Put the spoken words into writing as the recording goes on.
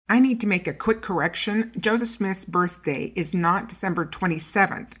I need to make a quick correction. Joseph Smith's birthday is not December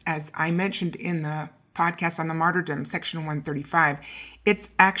 27th, as I mentioned in the podcast on the martyrdom, section 135. It's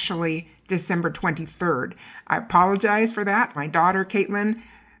actually December 23rd. I apologize for that. My daughter, Caitlin,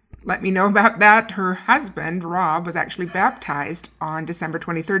 let me know about that. Her husband, Rob, was actually baptized on December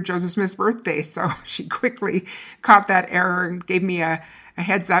 23rd, Joseph Smith's birthday. So she quickly caught that error and gave me a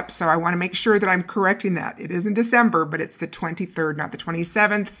heads up. So I want to make sure that I'm correcting that. It is in December, but it's the 23rd, not the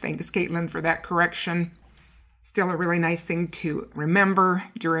 27th. Thanks, Caitlin, for that correction. Still a really nice thing to remember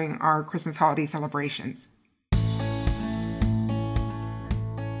during our Christmas holiday celebrations.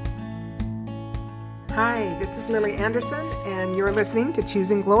 Hi, this is Lily Anderson, and you're listening to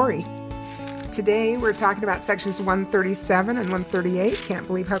Choosing Glory. Today, we're talking about sections 137 and 138. Can't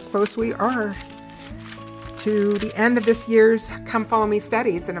believe how close we are to the end of this year's Come Follow Me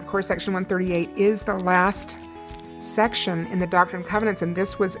studies. And of course, section 138 is the last section in the Doctrine and Covenants, and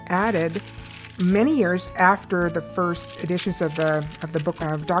this was added many years after the first editions of the book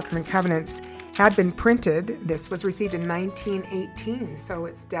of Doctrine and Covenants had been printed. This was received in 1918, so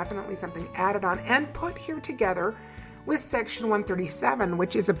it's definitely something added on and put here together with section 137,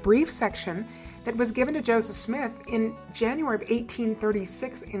 which is a brief section that was given to Joseph Smith in January of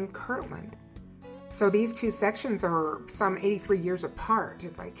 1836 in Kirtland. So these two sections are some 83 years apart,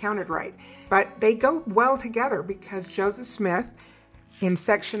 if I counted right. But they go well together because Joseph Smith, in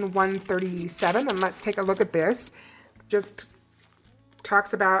section 137, and let's take a look at this, just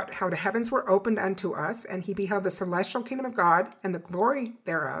talks about how the heavens were opened unto us, and he beheld the celestial kingdom of God and the glory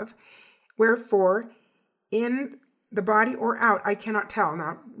thereof. Wherefore, in the body or out, I cannot tell.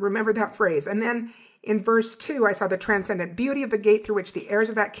 Now, remember that phrase. And then in verse 2, I saw the transcendent beauty of the gate through which the heirs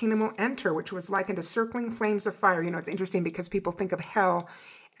of that kingdom will enter, which was likened to circling flames of fire. You know, it's interesting because people think of hell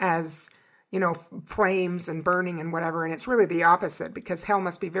as, flames and burning and whatever, and it's really the opposite, because hell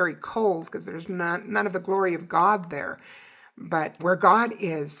must be very cold because there's none of the glory of God there. But where God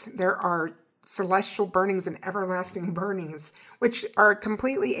is, there are celestial burnings and everlasting burnings, which are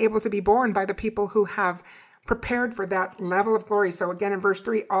completely able to be borne by the people who have prepared for that level of glory. So again, in verse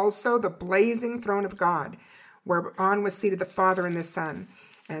 3, also the blazing throne of God, whereon was seated the Father and the Son.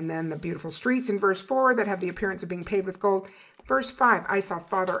 And then the beautiful streets in verse 4 that have the appearance of being paved with gold. Verse 5, I saw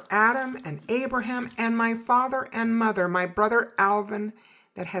Father Adam and Abraham and my father and mother, my brother Alvin,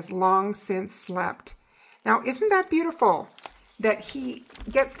 that has long since slept. Now, isn't that beautiful that he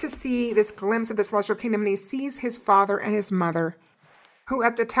gets to see this glimpse of the celestial kingdom, and he sees his father and his mother, who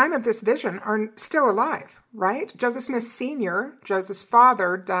at the time of this vision are still alive, right? Joseph Smith Sr., Joseph's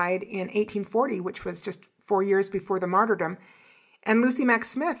father, died in 1840, which was just 4 years before the martyrdom. And Lucy Mack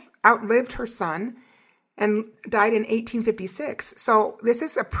Smith outlived her son and died in 1856. So this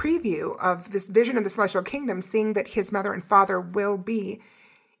is a preview of this vision of the celestial kingdom, seeing that his mother and father will be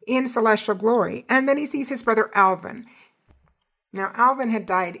in celestial glory. And then he sees his brother Alvin. Now, Alvin had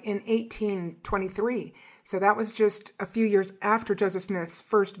died in 1823, so that was just a few years after Joseph Smith's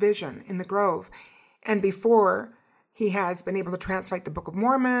first vision in the Grove, and before he has been able to translate the Book of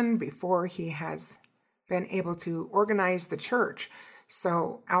Mormon, before he has been able to organize the church.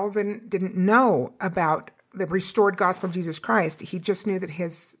 So Alvin didn't know about the restored gospel of Jesus Christ. He just knew that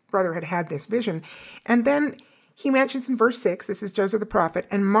his brother had had this vision. And then he mentions in verse 6, this is Joseph the prophet,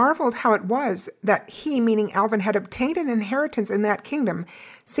 and marveled how it was that he, meaning Alvin, had obtained an inheritance in that kingdom,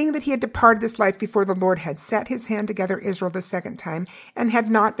 seeing that he had departed this life before the Lord had set his hand to gather Israel the second time, and had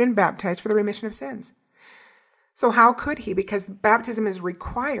not been baptized for the remission of sins. So how could he? Because baptism is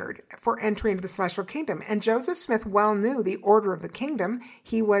required for entry into the celestial kingdom. And Joseph Smith well knew the order of the kingdom.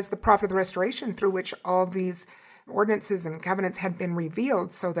 He was the prophet of the restoration through which all these ordinances and covenants had been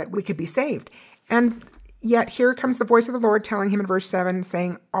revealed so that we could be saved. And yet here comes the voice of the Lord telling him in verse 7,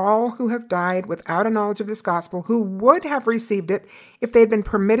 saying, all who have died without a knowledge of this gospel, who would have received it if they had been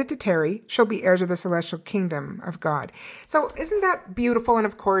permitted to tarry, shall be heirs of the celestial kingdom of God. So isn't that beautiful? And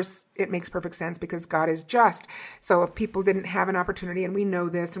of course, it makes perfect sense because God is just. So if people didn't have an opportunity, and we know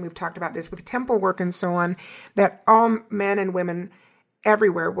this, and we've talked about this with temple work and so on, that all men and women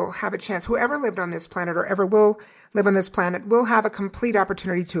everywhere will have a chance. Whoever lived on this planet or ever will live on this planet will have a complete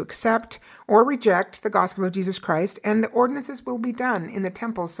opportunity to accept or reject the gospel of Jesus Christ, and the ordinances will be done in the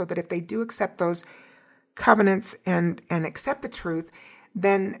temple so that if they do accept those covenants and accept the truth,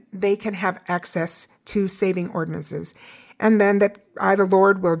 then they can have access to saving ordinances. And then that I, the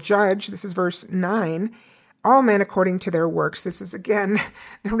Lord, will judge, this is verse 9, all men according to their works. This is, again,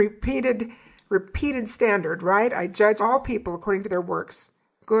 the repeated standard, right? I judge all people according to their works,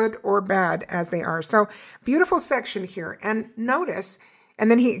 good or bad as they are. So beautiful section here. And notice, And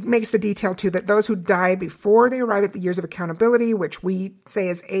then he makes the detail, too, that those who die before they arrive at the years of accountability, which we say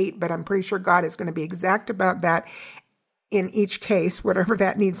is 8, but I'm pretty sure God is going to be exact about that in each case, whatever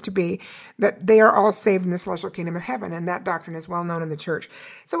that needs to be, that they are all saved in the celestial kingdom of heaven. And that doctrine is well known in the church.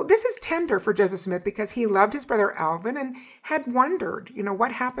 So this is tender for Joseph Smith because he loved his brother Alvin and had wondered,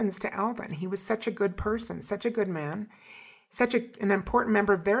 what happens to Alvin? He was such a good person, such a good man, such an important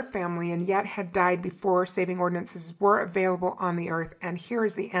member of their family, and yet had died before saving ordinances were available on the earth. And here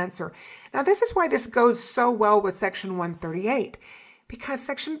is the answer. Now, this is why this goes so well with Section 138, because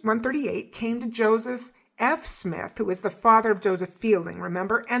Section 138 came to Joseph F. Smith, who is the father of Joseph Fielding,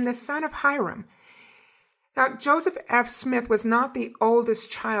 remember, and the son of Hiram. Now, Joseph F. Smith was not the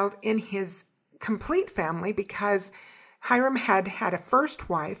oldest child in his complete family because Hiram had a first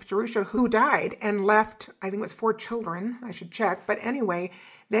wife, Jerusha, who died and left, I think it was 4 children, I should check. But anyway,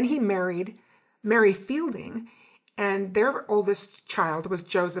 then he married Mary Fielding, and their oldest child was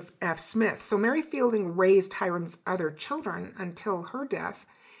Joseph F. Smith. So Mary Fielding raised Hiram's other children until her death,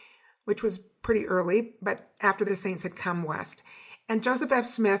 which was pretty early, but after the saints had come west. And Joseph F.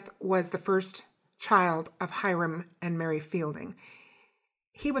 Smith was the first child of Hiram and Mary Fielding.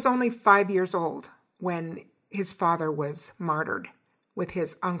 He was only 5 years old when his father was martyred with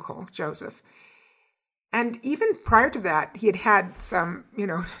his uncle, Joseph. And even prior to that, he had had some,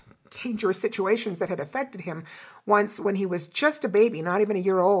 dangerous situations that had affected him. Once when he was just a baby, not even a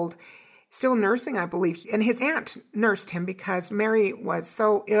year old, still nursing, I believe, and his aunt nursed him because Mary was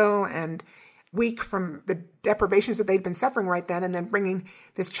so ill and weak from the deprivations that they'd been suffering right then, and then bringing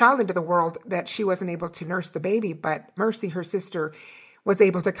this child into the world, that she wasn't able to nurse the baby. But Mercy, her sister, was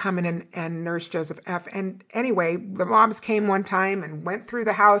able to come in and nurse Joseph F. And anyway, the moms came one time and went through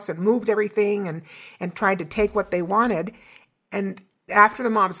the house and moved everything and tried to take what they wanted. And after the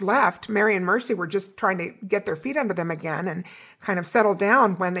moms left, Mary and Mercy were just trying to get their feet under them again and kind of settle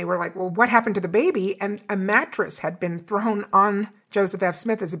down when they were like, well, what happened to the baby? And a mattress had been thrown on Joseph F.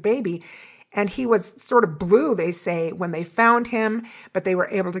 Smith as a baby. And he was sort of blue, they say, when they found him, but they were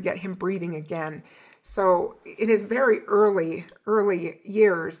able to get him breathing again. So in his very early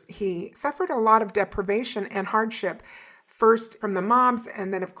years, he suffered a lot of deprivation and hardship, first from the moms,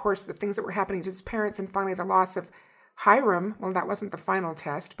 and then, of course, the things that were happening to his parents, and finally the loss of Hiram. Well, that wasn't the final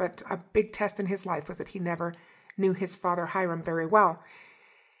test, but a big test in his life was that he never knew his father Hiram very well.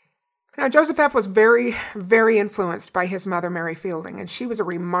 Now, Joseph F. was very, very influenced by his mother, Mary Fielding, and she was a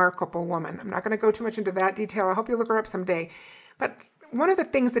remarkable woman. I'm not going to go too much into that detail. I hope you look her up someday. But one of the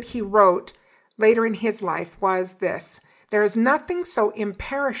things that he wrote later in his life was this: there is nothing so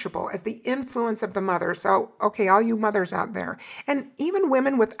imperishable as the influence of the mother. So, okay, all you mothers out there, and even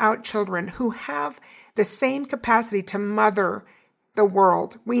women without children who have the same capacity to mother the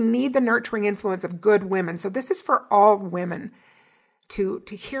world, we need the nurturing influence of good women. So this is for all women to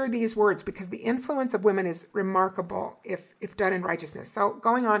hear these words, because the influence of women is remarkable if done in righteousness. So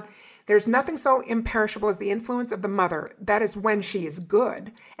going on, there's nothing so imperishable as the influence of the mother. That is when she is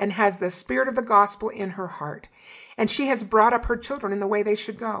good and has the spirit of the gospel in her heart, and she has brought up her children in the way they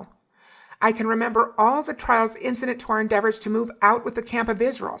should go. I can remember all the trials incident to our endeavors to move out with the camp of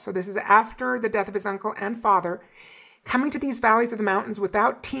Israel. So this is after the death of his uncle and father, coming to these valleys of the mountains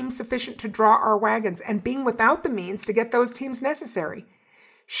without teams sufficient to draw our wagons, and being without the means to get those teams necessary.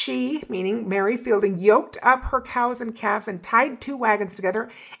 She, meaning Mary Fielding, yoked up her cows and calves and tied 2 wagons together,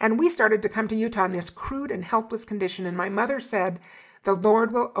 and we started to come to Utah in this crude and helpless condition. And my mother said, "The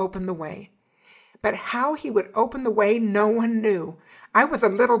Lord will open the way." But how he would open the way, no one knew. I was a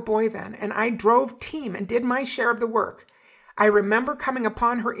little boy then, and I drove team and did my share of the work. I remember coming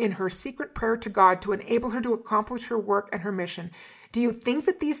upon her in her secret prayer to God to enable her to accomplish her work and her mission. Do you think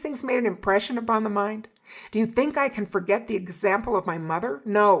that these things made an impression upon the mind? Do you think I can forget the example of my mother?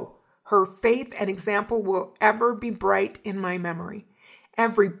 No. Her faith and example will ever be bright in my memory.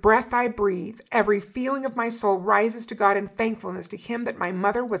 Every breath I breathe, every feeling of my soul rises to God in thankfulness to him that my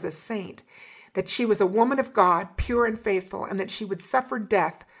mother was a saint, that she was a woman of God, pure and faithful, and that she would suffer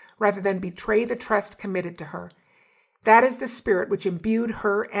death rather than betray the trust committed to her. That is the spirit which imbued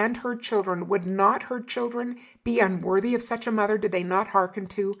her and her children. Would not her children be unworthy of such a mother did they not hearken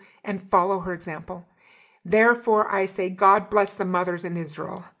to and follow her example? Therefore, I say, God bless the mothers in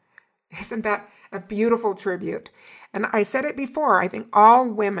Israel. Isn't that a beautiful tribute? And I said it before, I think all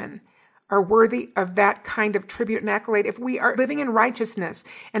women are worthy of that kind of tribute and accolade if we are living in righteousness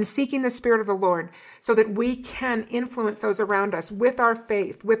and seeking the Spirit of the Lord, so that we can influence those around us with our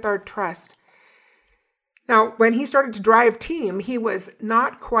faith, with our trust. Now, when he started to drive team, he was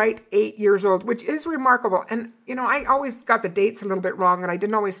not quite 8 years old, which is remarkable. And, I always got the dates a little bit wrong, and I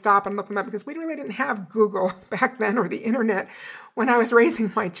didn't always stop and look them up because we really didn't have Google back then or the internet when I was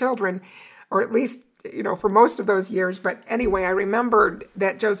raising my children, or at least, for most of those years. But anyway, I remembered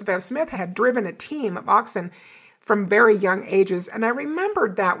that Joseph F. Smith had driven a team of oxen from very young ages. And I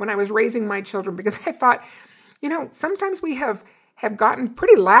remembered that when I was raising my children because I thought, sometimes we have gotten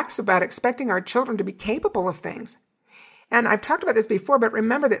pretty lax about expecting our children to be capable of things. And I've talked about this before, but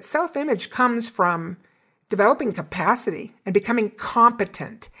remember that self-image comes from developing capacity and becoming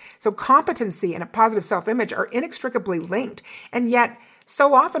competent. So competency and a positive self-image are inextricably linked. And yet,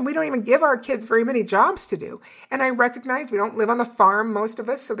 so often we don't even give our kids very many jobs to do. And I recognize we don't live on the farm, most of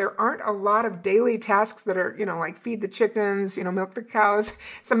us, so there aren't a lot of daily tasks that are, like feed the chickens, milk the cows,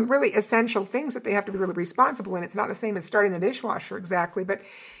 some really essential things that they have to be really responsible in. It's not the same as starting the dishwasher exactly, but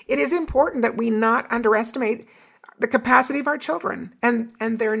it is important that we not underestimate the capacity of our children and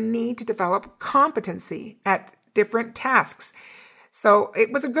their need to develop competency at different tasks. So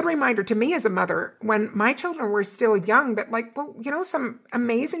it was a good reminder to me as a mother when my children were still young that some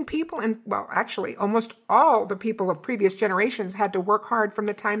amazing people, and actually almost all the people of previous generations had to work hard from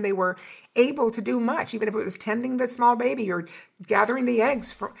the time they were able to do much, even if it was tending the small baby or gathering the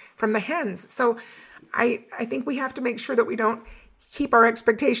eggs from the hens. So I think we have to make sure that we don't keep our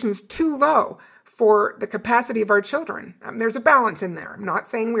expectations too low for the capacity of our children. There's a balance in there. I'm not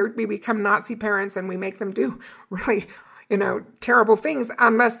saying we become Nazi parents and we make them do really terrible things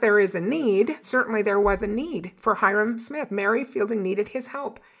unless there is a need. Certainly there was a need for Hyrum Smith. Mary Fielding needed his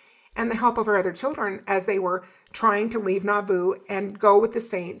help and the help of her other children as they were trying to leave Nauvoo and go with the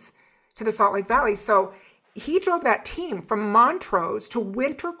saints to the Salt Lake Valley. So he drove that team from Montrose to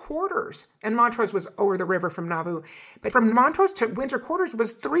Winter Quarters. And Montrose was over the river from Nauvoo. But from Montrose to Winter Quarters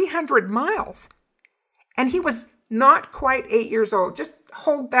was 300 miles. And he was not quite 8 years old. Just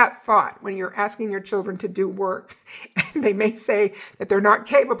hold that thought when you're asking your children to do work. And they may say that they're not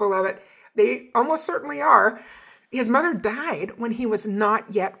capable of it. They almost certainly are. His mother died when he was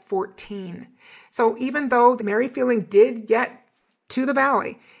not yet 14. So even though Mary Fielding did get to the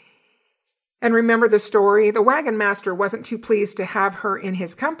valley, and remember the story, the wagon master wasn't too pleased to have her in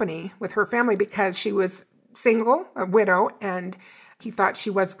his company with her family because she was single, a widow, and he thought she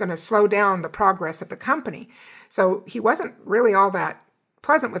was going to slow down the progress of the company. So he wasn't really all that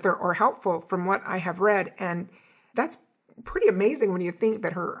pleasant with her or helpful from what I have read. And that's pretty amazing when you think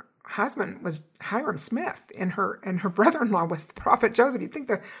that her husband was Hyrum Smith and her brother-in-law was the prophet Joseph. You'd think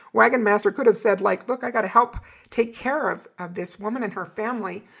the wagon master could have said, look, I got to help take care of this woman and her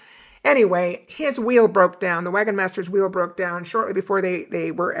family. Anyway, his wheel broke down. The wagon master's wheel broke down shortly before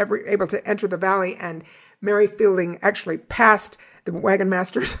they were ever able to enter the valley. And Mary Fielding actually passed the wagon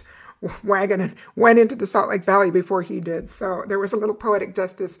master's wagon and went into the Salt Lake Valley before he did. So there was a little poetic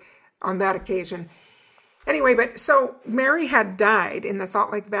justice on that occasion. Anyway, but so Mary had died in the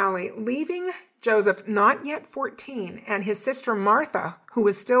Salt Lake Valley, leaving Joseph not yet 14 and his sister Martha, who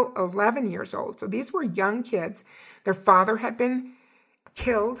was still 11 years old. So these were young kids. Their father had been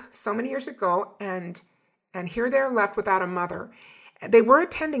killed so many years ago, and here they're left without a mother. They were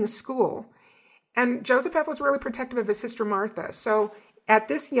attending school, and Joseph F. was really protective of his sister Martha. So at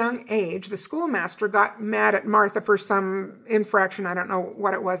this young age, the schoolmaster got mad at Martha for some infraction. I don't know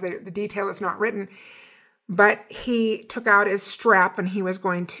what it was. The detail is not written. But he took out his strap and he was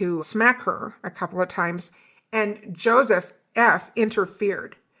going to smack her a couple of times. And Joseph F.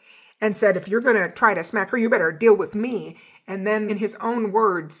 interfered and said, if you're going to try to smack her, you better deal with me. And then in his own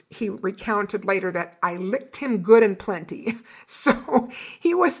words, he recounted later that I licked him good and plenty. So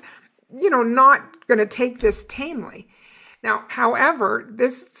he was, not going to take this tamely. Now, however,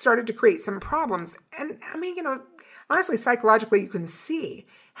 this started to create some problems. And I mean, honestly, psychologically, you can see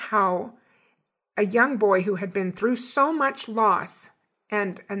how a young boy who had been through so much loss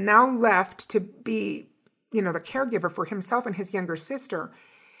and now left to be, the caregiver for himself and his younger sister.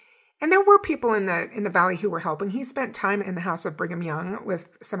 And there were people in the valley who were helping. He spent time in the house of Brigham Young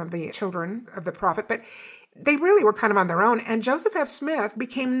with some of the children of the prophet, but they really were kind of on their own. And Joseph F. Smith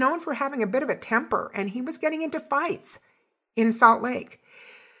became known for having a bit of a temper, and he was getting into fights in Salt Lake.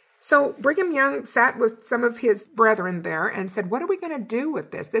 So Brigham Young sat with some of his brethren there and said, what are we going to do with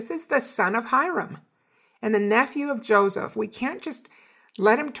this? This is the son of Hyrum and the nephew of Joseph. We can't just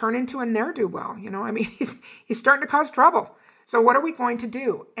let him turn into a ne'er-do-well. He's starting to cause trouble. So what are we going to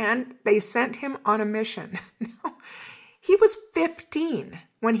do? And they sent him on a mission. He was 15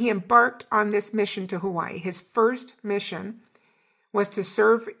 when he embarked on this mission to Hawaii. His first mission was to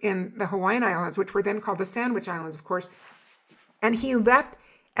serve in the Hawaiian Islands, which were then called the Sandwich Islands, of course. And he left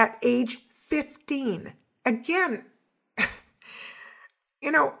at age 15 again,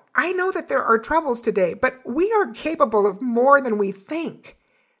 I know that there are troubles today, but we are capable of more than we think.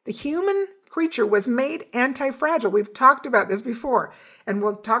 The human creature was made anti-fragile. We've talked about this before, and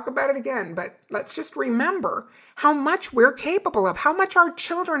we'll talk about it again, but let's just remember how much we're capable of, how much our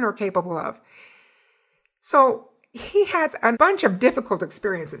children are capable of. So he has a bunch of difficult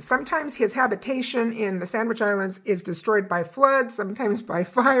experiences. Sometimes his habitation in the Sandwich Islands is destroyed by floods, sometimes by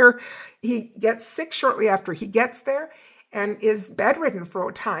fire. He gets sick shortly after he gets there and is bedridden for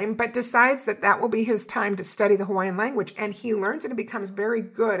a time, but decides that that will be his time to study the Hawaiian language. And he learns and becomes very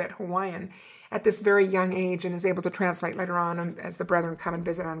good at Hawaiian at this very young age and is able to translate later on as the brethren come and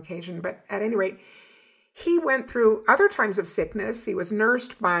visit on occasion. But at any rate, he went through other times of sickness. He was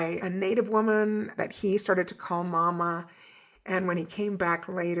nursed by a native woman that he started to call Mama. And when he came back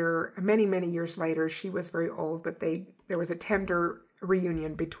later, many, many years later, she was very old, but there was a tender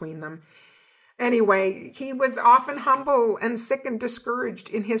reunion between them. Anyway, he was often humble and sick and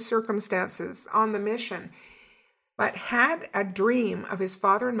discouraged in his circumstances on the mission, but had a dream of his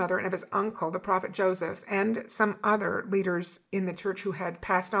father and mother and of his uncle, the prophet Joseph, and some other leaders in the church who had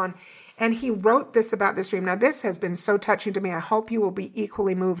passed on. And he wrote this about this dream. Now, this has been so touching to me. I hope you will be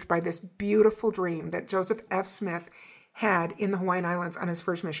equally moved by this beautiful dream that Joseph F. Smith had in the Hawaiian Islands on his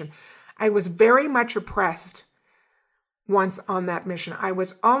first mission. I was very much oppressed once on that mission. I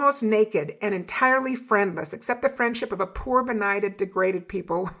was almost naked and entirely friendless, except the friendship of a poor, benighted, degraded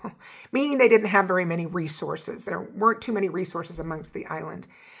people, meaning they didn't have very many resources. There weren't too many resources amongst the island.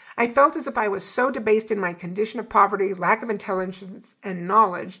 I felt as if I was so debased in my condition of poverty, lack of intelligence, and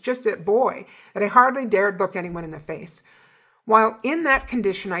knowledge, just a boy, that I hardly dared look anyone in the face. While in that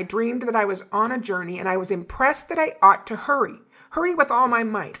condition, I dreamed that I was on a journey, and I was impressed that I ought to hurry with all my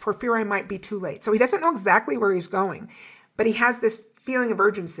might, for fear I might be too late. So he doesn't know exactly where he's going, but he has this feeling of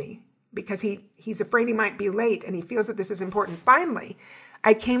urgency because he's afraid he might be late, and he feels that this is important. Finally,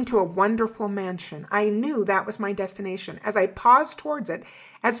 I came to a wonderful mansion. I knew that was my destination. As I paused towards it,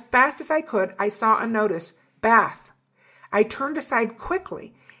 as fast as I could, I saw a notice, bath. I turned aside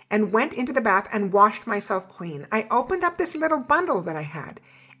quickly and went into the bath and washed myself clean. I opened up this little bundle that I had,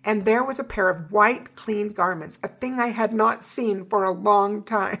 and there was a pair of white, clean garments, a thing I had not seen for a long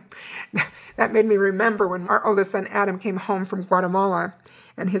time. That made me remember when our oldest son Adam came home from Guatemala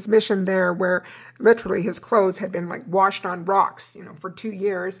and his mission there, where literally his clothes had been like washed on rocks, for 2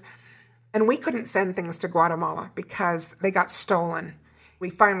 years. And we couldn't send things to Guatemala because they got stolen. We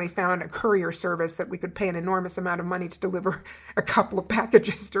finally found a courier service that we could pay an enormous amount of money to deliver a couple of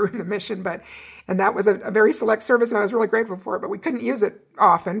packages during the mission. And that was a very select service, and I was really grateful for it, but we couldn't use it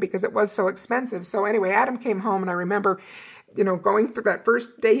often because it was so expensive. So anyway, Adam came home, and I remember, going through that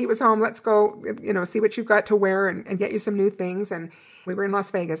first day he was home, let's go, see what you've got to wear and get you some new things. And we were in Las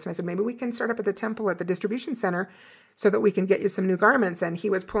Vegas, and I said, maybe we can start up at the temple at the distribution center so that we can get you some new garments. And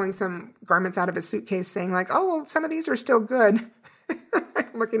he was pulling some garments out of his suitcase saying like, oh, well, some of these are still good.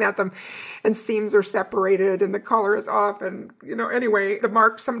 Looking at them, and seams are separated and the collar is off. And, anyway, the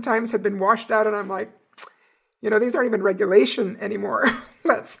marks sometimes had been washed out, and I'm like, these aren't even regulation anymore.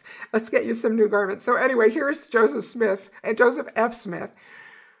 Let's get you some new garments. So anyway, here's Joseph F. Smith,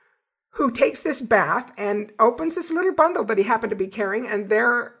 who takes this bath and opens this little bundle that he happened to be carrying, and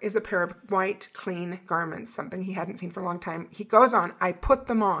there is a pair of white, clean garments, something he hadn't seen for a long time. He goes on, I put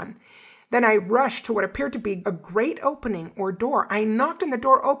them on. Then I rushed to what appeared to be a great opening or door. I knocked and the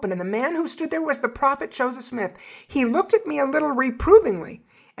door opened, and the man who stood there was the prophet Joseph Smith. He looked at me a little reprovingly,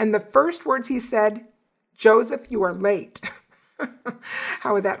 and the first words he said, Joseph, you are late.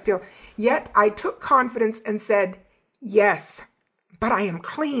 How would that feel? Yet I took confidence and said, yes, but I am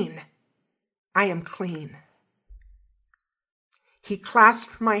clean. I am clean. He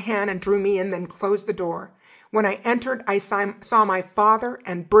clasped my hand and drew me in, then closed the door. When I entered, I saw my father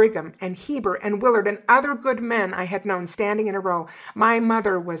and Brigham and Heber and Willard and other good men I had known standing in a row. My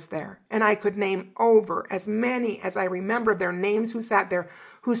mother was there, and I could name over as many as I remember of their names who sat there,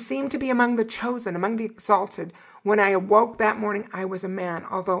 who seemed to be among the chosen, among the exalted. When I awoke that morning, I was a man,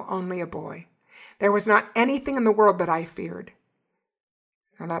 although only a boy. There was not anything in the world that I feared.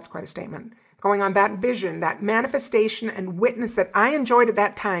 Now that's quite a statement. Going on, that vision, that manifestation and witness that I enjoyed at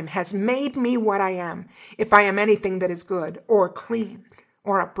that time has made me what I am. If I am anything that is good or clean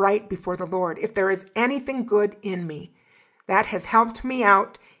or upright before the Lord, if there is anything good in me, that has helped me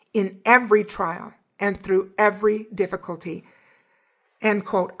out in every trial and through every difficulty. End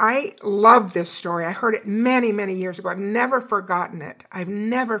quote. I love this story. I heard it many, many years ago. I've never forgotten it. I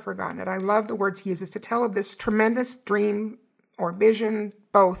love the words he uses to tell of this tremendous dream or vision,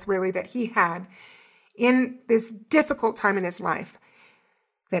 both really, that he had in this difficult time in his life.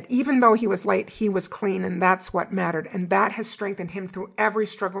 that even though he was late, he was clean, and that's what mattered. And that has strengthened him through every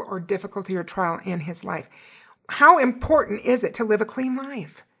struggle or difficulty or trial in his life. How important is it to live a clean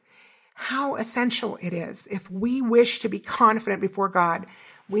life? How essential it is. If we wish to be confident before God,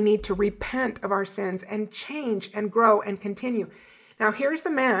 we need to repent of our sins and change and grow and continue. Now, here's the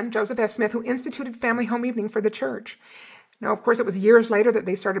man, Joseph F. Smith, who instituted family home evening for the church. Now, of course, it was years later that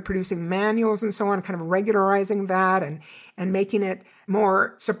they started producing manuals and so on, kind of regularizing that and making it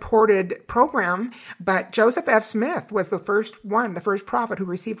more supported program. But Joseph F. Smith was the first prophet who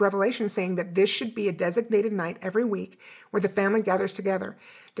received revelation saying that this should be a designated night every week where the family gathers together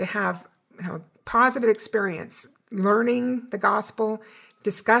to have positive experience, learning the gospel,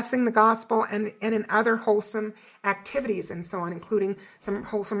 discussing the gospel, and in other wholesome activities and so on, including some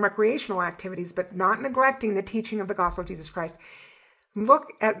wholesome recreational activities, but not neglecting the teaching of the gospel of Jesus Christ.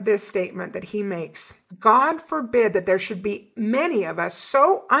 Look at this statement that he makes. God forbid that there should be many of us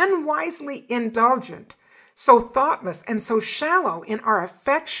so unwisely indulgent, so thoughtless, and so shallow in our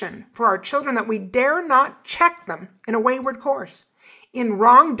affection for our children that we dare not check them in a wayward course, in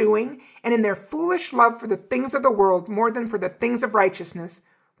wrongdoing, and in their foolish love for the things of the world more than for the things of righteousness,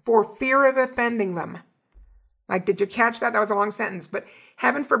 for fear of offending them. Like, did you catch that? That was a long sentence. But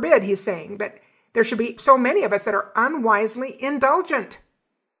heaven forbid, he's saying, that there should be so many of us that are unwisely indulgent,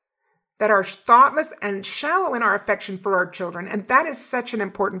 that are thoughtless and shallow in our affection for our children. And that is such an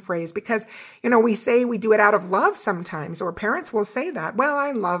important phrase because, we say we do it out of love sometimes, or parents will say that. Well,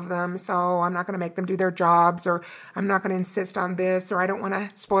 I love them, so I'm not going to make them do their jobs, or I'm not going to insist on this, or I don't want to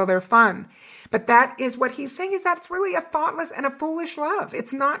spoil their fun. But that is what he's saying, is that's really a thoughtless and a foolish love.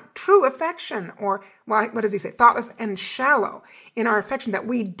 It's not true affection, or, what does he say? Thoughtless and shallow in our affection, that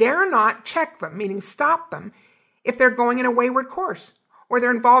we dare not check them, meaning stop them, if they're going in a wayward course, or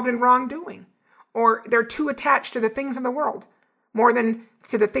they're involved in wrongdoing, or they're too attached to the things of the world more than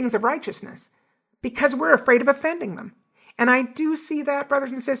to the things of righteousness, because we're afraid of offending them. And I do see that,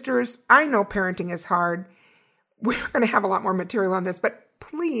 brothers and sisters. I know parenting is hard. We're going to have a lot more material on this, but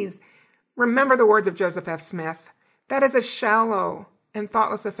please remember the words of Joseph F. Smith. That is a shallow and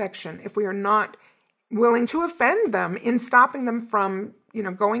thoughtless affection if we are not willing to offend them in stopping them from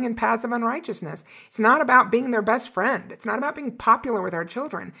going in paths of unrighteousness. It's not about being their best friend. It's not about being popular with our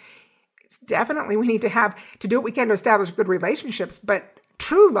children. It's definitely we need to do what we can to establish good relationships, but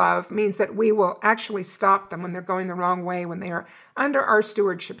true love means that we will actually stop them when they're going the wrong way, when they are under our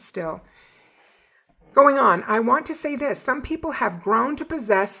stewardship still. Going on, I want to say this. Some people have grown to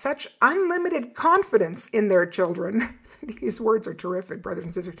possess such unlimited confidence in their children. These words are terrific, brothers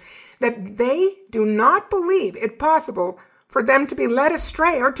and sisters, that they do not believe it possible for them to be led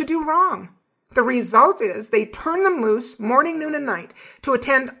astray or to do wrong. The result is they turn them loose morning, noon, and night to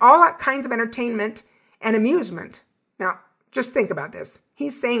attend all kinds of entertainment and amusement. Now, just think about this.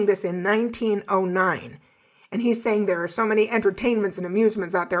 He's saying this in 1909, and he's saying there are so many entertainments and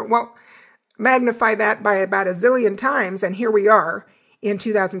amusements out there. Well, magnify that by about a zillion times, and here we are in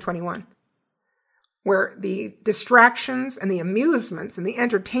 2021, where the distractions and the amusements and the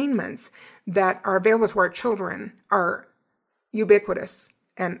entertainments that are available to our children are ubiquitous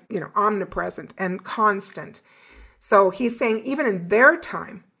and, omnipresent and constant. So he's saying even in their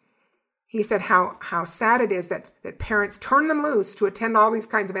time, he said how sad it is that parents turn them loose to attend all these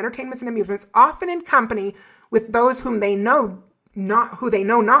kinds of entertainments and amusements, often in company with those whom they know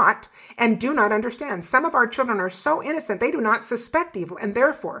not and do not understand. Some of our children are so innocent they do not suspect evil, and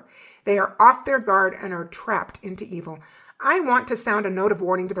therefore they are off their guard and are trapped into evil. I want to sound a note of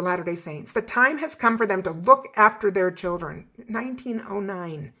warning to the Latter-day Saints. The time has come for them to look after their children.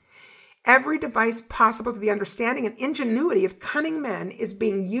 1909. Every device possible to the understanding and ingenuity of cunning men is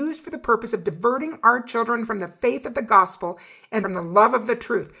being used for the purpose of diverting our children from the faith of the gospel and from the love of the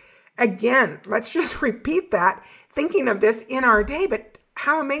truth. Again, let's just repeat that, thinking of this in our day, but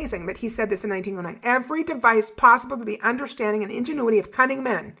how amazing that he said this in 1909. Every device possible to the understanding and ingenuity of cunning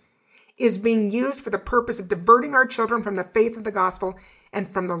men is being used for the purpose of diverting our children from the faith of the gospel and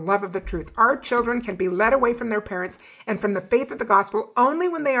from the love of the truth. Our children can be led away from their parents and from the faith of the gospel only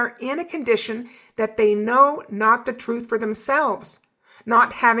when they are in a condition that they know not the truth for themselves,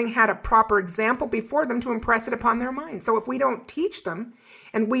 not having had a proper example before them to impress it upon their minds. So if we don't teach them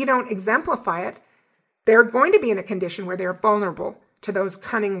and we don't exemplify it, they're going to be in a condition where they're vulnerable to those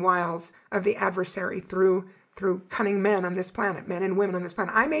cunning wiles of the adversary through cunning men on this planet, men and women on this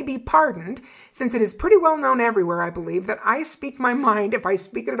planet. I may be pardoned, since it is pretty well known everywhere, I believe, that I speak my mind if I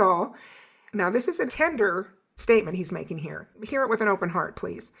speak it at all. Now, this is a tender statement he's making here. Hear it with an open heart,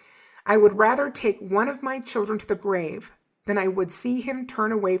 please. I would rather take one of my children to the grave than I would see him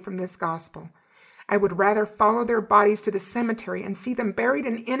turn away from this gospel. I would rather follow their bodies to the cemetery and see them buried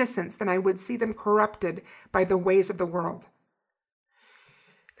in innocence than I would see them corrupted by the ways of the world.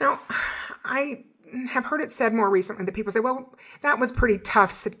 Now, I have heard it said more recently that people say, well, that was pretty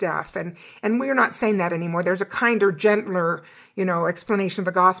tough stuff, and we're not saying that anymore. There's a kinder, gentler, explanation of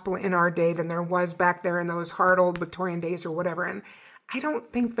the gospel in our day than there was back there in those hard old Victorian days or whatever, and I don't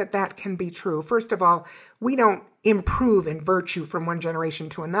think that can be true. First of all, we don't improve in virtue from one generation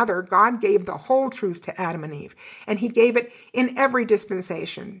to another. God gave the whole truth to Adam and Eve, and he gave it in every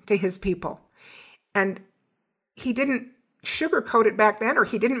dispensation to his people. And he didn't sugarcoat it back then, or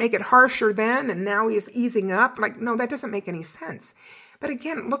he didn't make it harsher then, and now he's easing up. No, that doesn't make any sense. But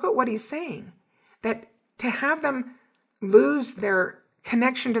again, look at what he's saying, that to have them lose their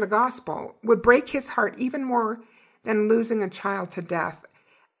connection to the gospel would break his heart even more than losing a child to death.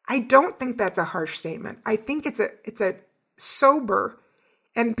 I don't think that's a harsh statement. I think it's a sober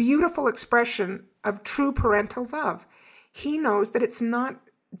and beautiful expression of true parental love. He knows that it's not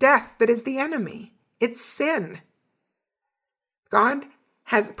death that is the enemy. It's sin. God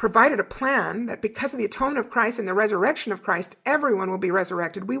has provided a plan that because of the atonement of Christ and the resurrection of Christ, everyone will be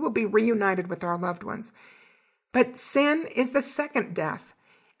resurrected. We will be reunited with our loved ones. But sin is the second death.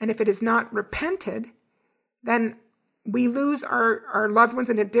 And if it is not repented, then we lose our loved ones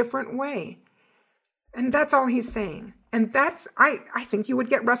in a different way. And that's all he's saying. And that's, I think you would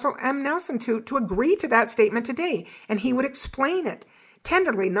get Russell M. Nelson to agree to that statement today. And he would explain it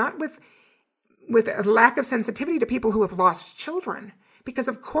tenderly, not with a lack of sensitivity to people who have lost children. Because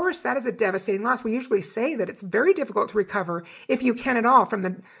of course that is a devastating loss. We usually say that it's very difficult to recover, if you can at all, from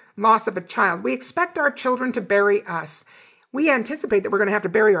the loss of a child. We expect our children to bury us. We anticipate that we're going to have to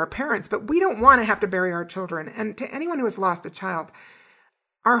bury our parents, but we don't want to have to bury our children. And to anyone who has lost a child,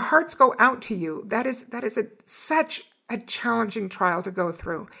 our hearts go out to you. That is such a challenging trial to go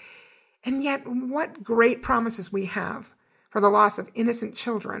through. And yet, what great promises we have for the loss of innocent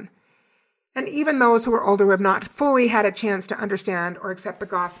children. And even those who are older who have not fully had a chance to understand or accept the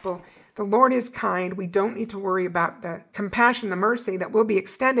gospel, the Lord is kind. We don't need to worry about the compassion, the mercy that will be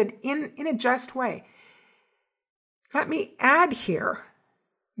extended in a just way. Let me add here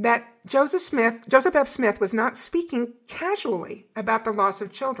that Joseph F. Smith was not speaking casually about the loss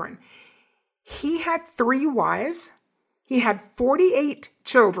of children. He had 3 wives. He had 48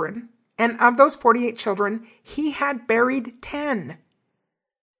 children. And of those 48 children, he had buried 10.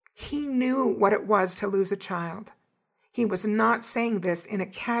 He knew what it was to lose a child. He was not saying this in a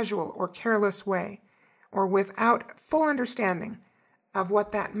casual or careless way, or without full understanding of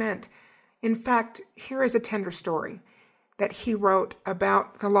what that meant. In fact, here is a tender story that he wrote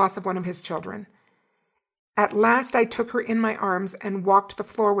about the loss of one of his children. At last I took her in my arms and walked the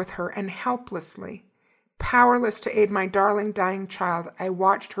floor with her, and helplessly, powerless to aid my darling dying child, I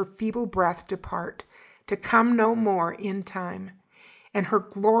watched her feeble breath depart, to come no more in time. And her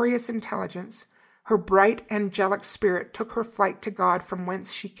glorious intelligence, her bright angelic spirit took her flight to God from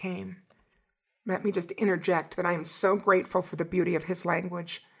whence she came. Let me just interject that I am so grateful for the beauty of his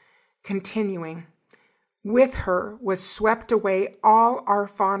language. Continuing, with her was swept away all our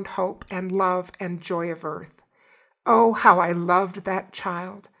fond hope and love and joy of earth. Oh, how I loved that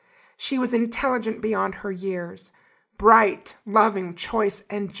child! She was intelligent beyond her years, bright, loving, choice,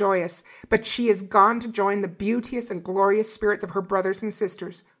 and joyous, but she is gone to join the beauteous and glorious spirits of her brothers and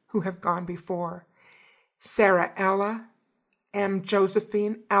sisters who have gone before. Sarah Ella, M.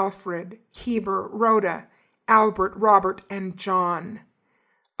 Josephine, Alfred, Heber, Rhoda, Albert, Robert, and John.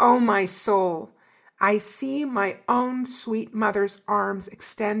 Oh, my soul, I see my own sweet mother's arms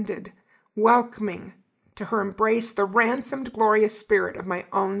extended, welcoming to her embrace the ransomed, glorious spirit of my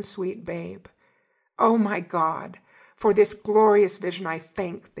own sweet babe. Oh, my God, for this glorious vision I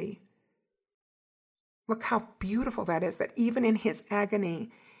thank thee. Look how beautiful that is, that even in his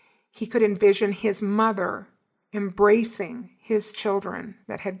agony, he could envision his mother embracing his children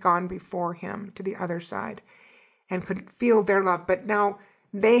that had gone before him to the other side and could feel their love. But now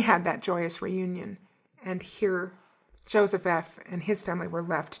they had that joyous reunion. And here Joseph F. and his family were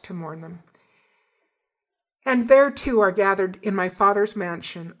left to mourn them. And there too are gathered in my Father's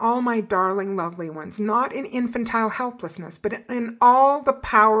mansion all my darling lovely ones, not in infantile helplessness, but in all the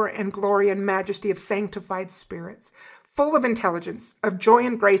power and glory and majesty of sanctified spirits, full of intelligence, of joy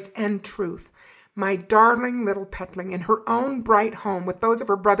and grace and truth. My darling little petling in her own bright home with those of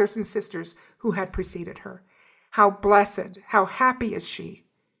her brothers and sisters who had preceded her. How blessed, how happy is she!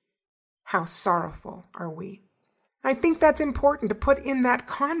 How sorrowful are we! I think that's important to put in that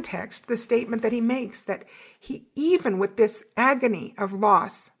context the statement that he makes, that he, even with this agony of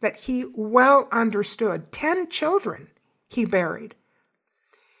loss, that he well understood. 10 children he buried.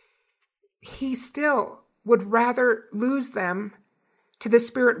 he still would rather lose them to the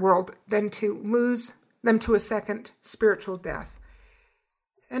spirit world than to lose them to a second spiritual death.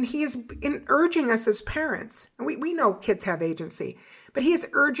 And he is urging us as parents, and we know kids have agency, but he is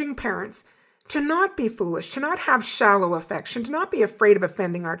urging parents to not be foolish, to not have shallow affection, to not be afraid of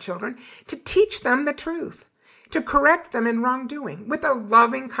offending our children, to teach them the truth, to correct them in wrongdoing with a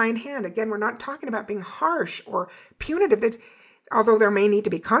loving, kind hand. Again, we're not talking about being harsh or punitive, although there may need to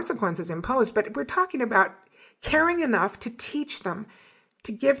be consequences imposed, but we're talking about caring enough to teach them,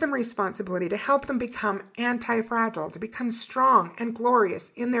 to give them responsibility, to help them become anti-fragile, to become strong and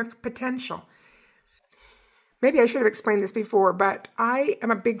glorious in their potential. Maybe I should have explained this before, but I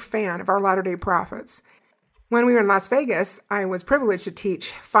am a big fan of our Latter-day Prophets. When we were in Las Vegas, I was privileged to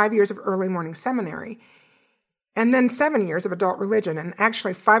teach 5 years of early morning seminary, and then 7 years of adult religion. And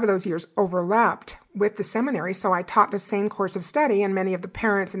actually 5 of those years overlapped with the seminary. So I taught the same course of study, and many of the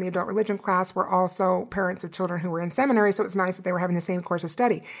parents in the adult religion class were also parents of children who were in seminary. So it was nice that they were having the same course of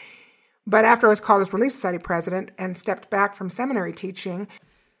study. But after I was called as Relief Society president and stepped back from seminary teaching,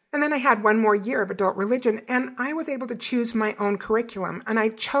 and then I had 1 more year of adult religion, and I was able to choose my own curriculum. And I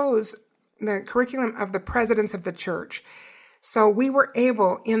chose the curriculum of the presidents of the church. So we were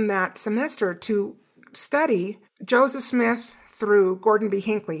able in that semester to study Joseph Smith through Gordon B.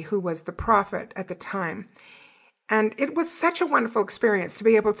 Hinckley, who was the prophet at the time. And it was such a wonderful experience to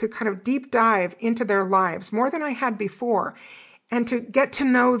be able to kind of deep dive into their lives more than I had before and to get to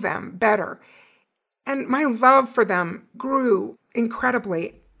know them better. And my love for them grew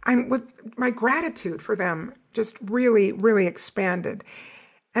incredibly. My gratitude for them just really, really expanded.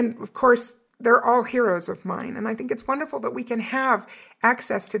 And of course, they're all heroes of mine. And I think it's wonderful that we can have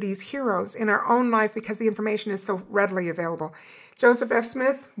access to these heroes in our own life because the information is so readily available. Joseph F.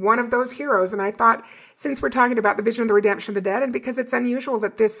 Smith, one of those heroes. And I thought, since we're talking about the vision of the redemption of the dead, and because it's unusual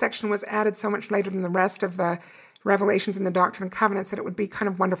that this section was added so much later than the rest of the Revelations in the Doctrine and Covenants, that it would be kind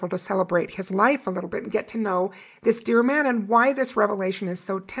of wonderful to celebrate his life a little bit and get to know this dear man and why this revelation is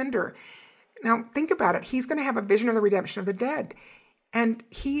so tender. Now, think about it. He's going to have a vision of the redemption of the dead. And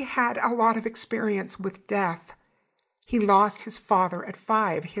he had a lot of experience with death. He lost his father at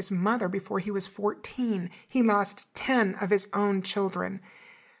 5, his mother before he was 14. He lost 10 of his own children.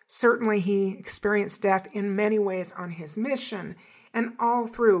 Certainly he experienced death in many ways on his mission and all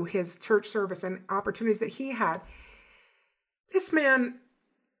through his church service and opportunities that he had. This man,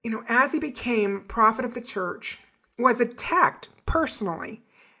 as he became prophet of the church, was attacked personally,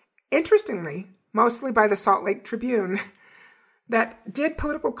 interestingly, mostly by the Salt Lake Tribune, that did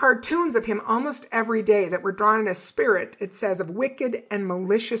political cartoons of him almost every day that were drawn in a spirit, it says, of wicked and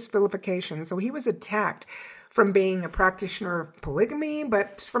malicious vilification. So he was attacked from being a practitioner of polygamy,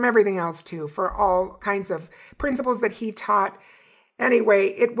 but from everything else too, for all kinds of principles that he taught.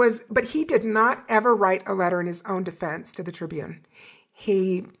 Anyway, but he did not ever write a letter in his own defense to the Tribune.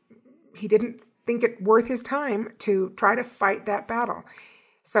 He didn't think it worth his time to try to fight that battle.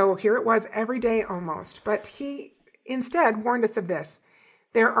 So here it was every day almost, but he instead warned us of this.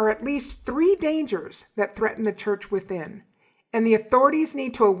 There are at least 3 dangers that threaten the church within, and the authorities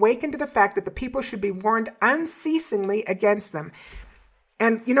need to awaken to the fact that the people should be warned unceasingly against them.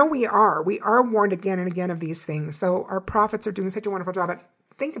 And we are warned again and again of these things. So our prophets are doing such a wonderful job. But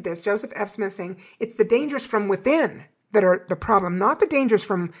think of this, Joseph F. Smith saying, it's the dangers from within that are the problem, not the dangers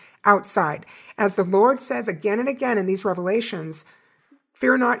from outside. As the Lord says again and again in these revelations,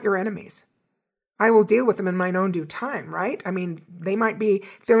 fear not your enemies. I will deal with them in mine own due time, right? I mean, they might be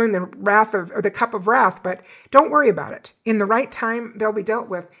filling the cup of wrath, but don't worry about it. In the right time, they'll be dealt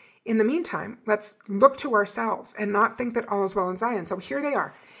with. In the meantime, let's look to ourselves and not think that all is well in Zion. So here they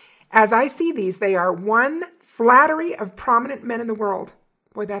are. As I see these, they are 1, flattery of prominent men in the world.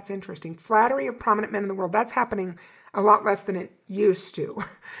 Boy, that's interesting. Flattery of prominent men in the world. That's happening a lot less than it used to.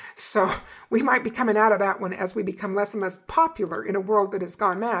 So we might be coming out of that one as we become less and less popular in a world that has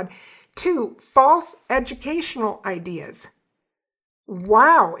gone mad. 2, false educational ideas.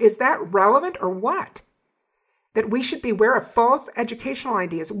 Wow, is that relevant or what? That we should beware of false educational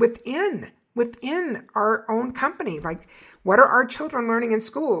ideas within our own company. Like, what are our children learning in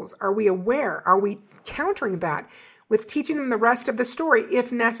schools? Are we aware? Are we countering that with teaching them the rest of the story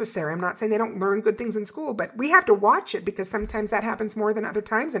if necessary? I'm not saying they don't learn good things in school, but we have to watch it because sometimes that happens more than other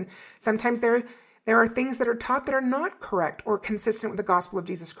times. And sometimes there are things that are taught that are not correct or consistent with the gospel of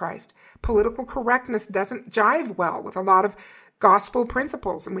Jesus Christ. Political correctness doesn't jive well with a lot of gospel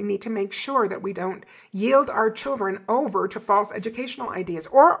principles, and we need to make sure that we don't yield our children over to false educational ideas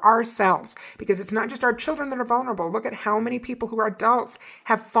or ourselves, because it's not just our children that are vulnerable. Look at how many people who are adults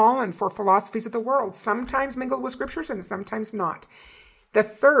have fallen for philosophies of the world, sometimes mingled with scriptures and sometimes not. The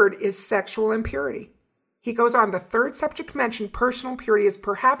third is sexual impurity. He goes on, the third subject mentioned, personal purity, is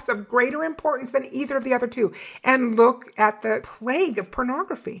perhaps of greater importance than either of the other two. And look at the plague of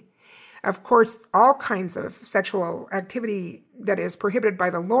pornography. Of course, all kinds of sexual activity that is prohibited by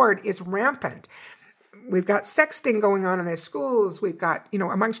the Lord is rampant. We've got sexting going on in the schools. We've got,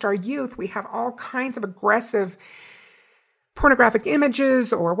 amongst our youth, we have all kinds of aggressive pornographic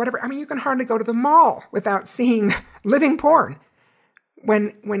images or whatever. I mean, you can hardly go to the mall without seeing living porn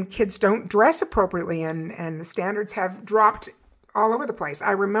when kids don't dress appropriately and the standards have dropped all over the place.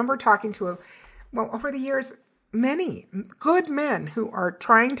 I remember talking to, over the years, many good men who are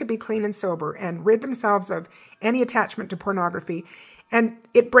trying to be clean and sober and rid themselves of any attachment to pornography. And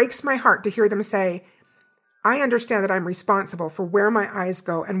it breaks my heart to hear them say, I understand that I'm responsible for where my eyes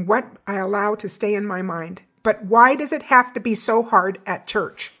go and what I allow to stay in my mind. But why does it have to be so hard at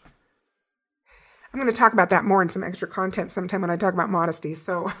church? I'm going to talk about that more in some extra content sometime when I talk about modesty.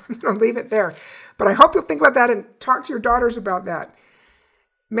 So I'm going to leave it there. But I hope you'll think about that and talk to your daughters about that.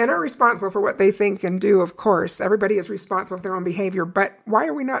 Men are responsible for what they think and do, of course. Everybody is responsible for their own behavior. But why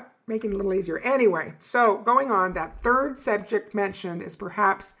are we not making it a little easier? Anyway, so going on, that third subject mentioned is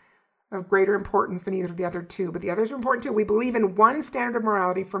perhaps of greater importance than either of the other two, but the others are important too. We believe in one standard of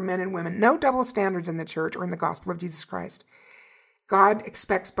morality for men and women, no double standards in the church or in the gospel of Jesus Christ. God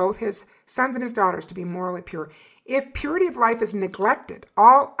expects both his sons and his daughters to be morally pure. If purity of life is neglected,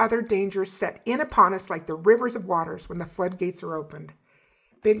 all other dangers set in upon us like the rivers of waters when the floodgates are opened.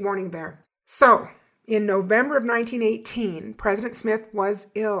 Big warning there. So, in November of 1918, President Smith was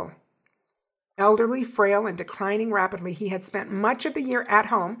ill. Elderly, frail, and declining rapidly, he had spent much of the year at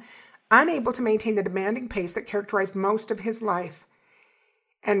home, unable to maintain the demanding pace that characterized most of his life.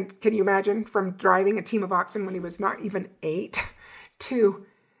 And can you imagine, from driving a team of oxen when he was not even 8 to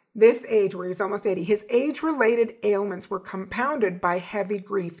this age where he was almost 80, his age-related ailments were compounded by heavy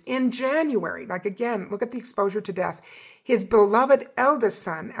grief. In January, again, look at the exposure to death, his beloved eldest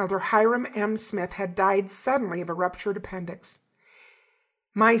son, Elder Hiram M. Smith, had died suddenly of a ruptured appendix.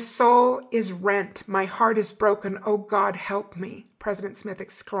 My soul is rent. My heart is broken. Oh, God, help me, President Smith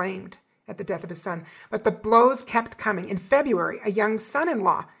exclaimed at the death of his son. But the blows kept coming. In February, a young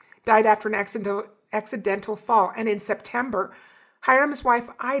son-in-law died after an accidental fall. And in September, Hiram's wife,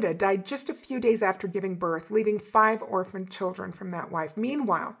 Ida, died just a few days after giving birth, leaving 5 orphaned children from that wife.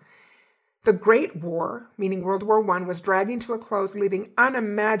 Meanwhile, the Great War, meaning World War I, was dragging to a close, leaving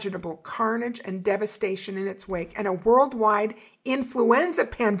unimaginable carnage and devastation in its wake, and a worldwide influenza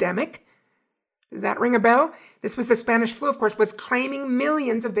pandemic. Does that ring a bell? This was the Spanish flu, of course, was claiming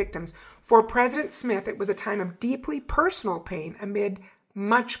millions of victims. For President Smith, it was a time of deeply personal pain amid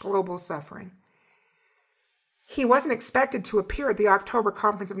much global suffering. He wasn't expected to appear at the October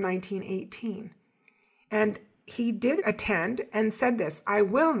conference of 1918. And he did attend and said this, I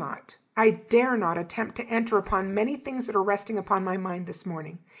dare not attempt to enter upon many things that are resting upon my mind this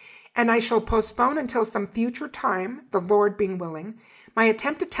morning, and I shall postpone until some future time, the Lord being willing, my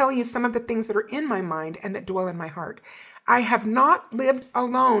attempt to tell you some of the things that are in my mind and that dwell in my heart. I have not lived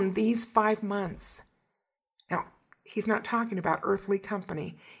alone these 5 months. Now, he's not talking about earthly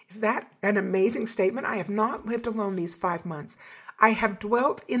company. Is that an amazing statement? I have not lived alone these 5 months. I have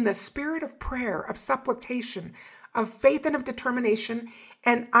dwelt in the spirit of prayer, of supplication, of faith and of determination,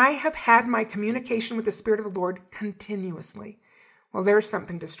 and I have had my communication with the Spirit of the Lord continuously. Well, there's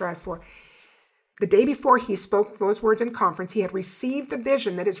something to strive for. The day before he spoke those words in conference, he had received the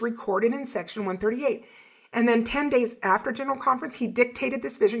vision that is recorded in section 138. And then 10 days after General Conference, he dictated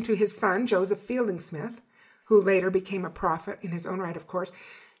this vision to his son, Joseph Fielding Smith, who later became a prophet in his own right, of course.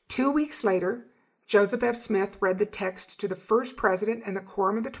 2 weeks later, Joseph F. Smith read the text to the first president and the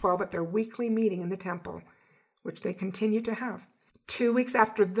Quorum of the 12 at their weekly meeting in the temple, which they continue to have. 2 weeks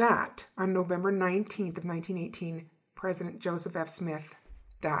after that, on November 19th of 1918, President Joseph F. Smith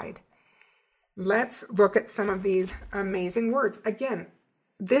died. Let's look at some of these amazing words. Again,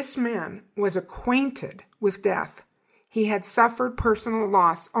 this man was acquainted with death. He had suffered personal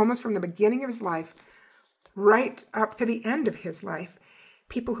loss almost from the beginning of his life right up to the end of his life.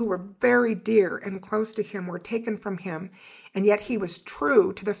 People who were very dear and close to him were taken from him, and yet he was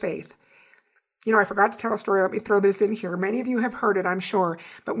true to the faith. I forgot to tell a story. Let me throw this in here. Many of you have heard it, I'm sure.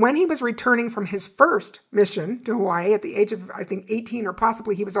 But when he was returning from his first mission to Hawaii at the age of, 18, or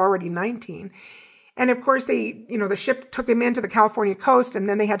possibly he was already 19. And of course, the ship took him into the California coast, and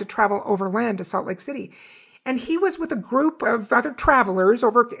then they had to travel overland to Salt Lake City. And he was with a group of other travelers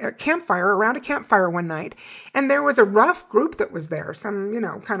over around a campfire one night. And there was a rough group that was there, some,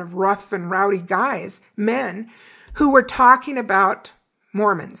 kind of rough and rowdy guys, men, who were talking about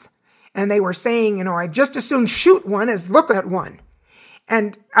Mormons. And they were saying, I'd just as soon shoot one as look at one.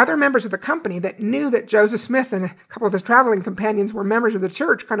 And other members of the company that knew that Joseph Smith and a couple of his traveling companions were members of the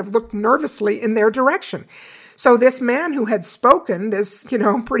church kind of looked nervously in their direction. So this man who had spoken this,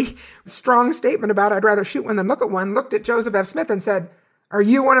 pretty strong statement about I'd rather shoot one than look at one, looked at Joseph F. Smith and said, "Are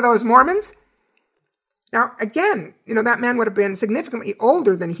you one of those Mormons?" Now, again, that man would have been significantly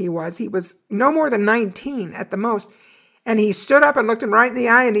older than he was. He was no more than 19 at the most. And he stood up and looked him right in the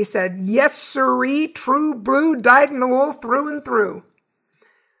eye and he said, "Yes, sirree, true blue, dyed-in-the-wool through and through."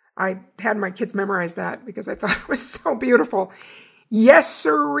 I had my kids memorize that because I thought it was so beautiful. "Yes,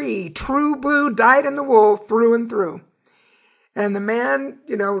 sirree, true blue, dyed-in-the-wool through and through." And the man,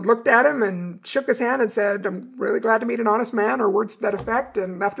 looked at him and shook his hand and said, "I'm really glad to meet an honest man," or words to that effect,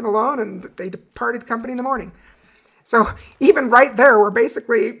 and left him alone, and they departed company in the morning. So even right there, where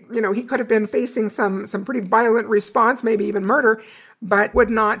basically, he could have been facing some pretty violent response, maybe even murder, but would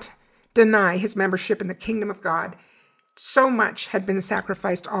not deny his membership in the kingdom of God. So much had been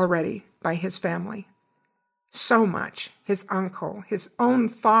sacrificed already by his family. So much. His uncle, his own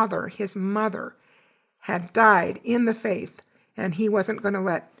father, his mother had died in the faith, and he wasn't going to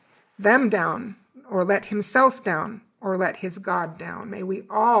let them down, or let himself down, or let his God down. May we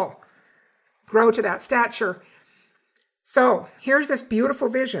all grow to that stature. So here's this beautiful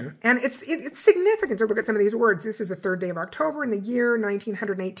vision, and it's significant to look at some of these words. This is the 3rd day of October in the year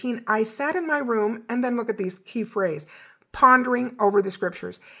 1918. I sat in my room, and then look at these key phrases, pondering over the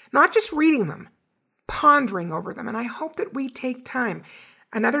scriptures. Not just reading them, pondering over them. And I hope that we take time.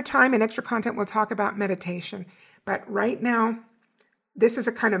 Another time in extra content, we'll talk about meditation. But right now, this is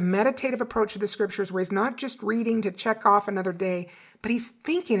a kind of meditative approach to the scriptures where he's not just reading to check off another day, but he's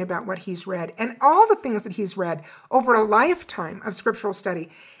thinking about what he's read and all the things that he's read over a lifetime of scriptural study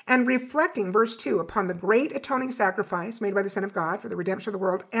and reflecting, verse 2, upon the great atoning sacrifice made by the Son of God for the redemption of the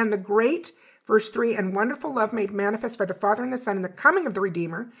world, and the great, verse 3, and wonderful love made manifest by the Father and the Son in the coming of the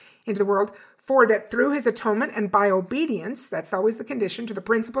Redeemer into the world, for that through his atonement and by obedience, that's always the condition, to the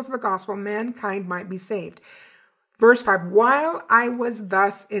principles of the gospel, mankind might be saved. Verse 5, while I was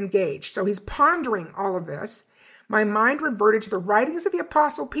thus engaged, so he's pondering all of this, my mind reverted to the writings of the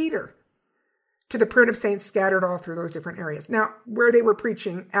Apostle Peter, to the primitive saints scattered all through those different areas. Now, where they were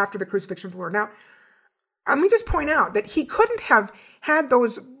preaching after the crucifixion of the Lord. Now, let me just point out that he couldn't have had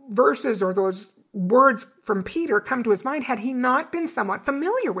those verses or those words from Peter come to his mind had he not been somewhat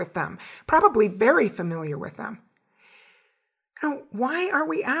familiar with them, probably very familiar with them. Now, why are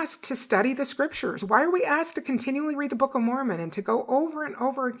we asked to study the scriptures? Why are we asked to continually read the Book of Mormon and to go over and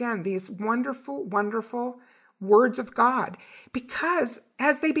over again these wonderful, wonderful words of God? Because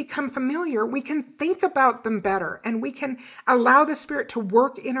as they become familiar, we can think about them better and we can allow the Spirit to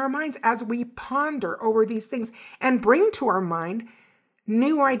work in our minds as we ponder over these things and bring to our mind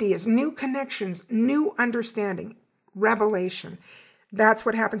new ideas, new connections, new understanding, revelation. That's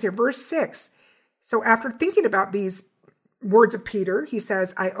what happens here. Verse 6. So after thinking about these words of Peter, he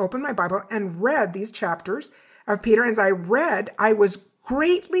says, I opened my Bible and read these chapters of Peter. And as I read, I was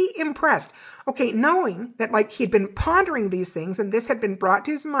greatly impressed. Okay, knowing that he'd been pondering these things and this had been brought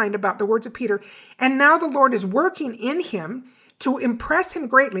to his mind about the words of Peter. And now the Lord is working in him to impress him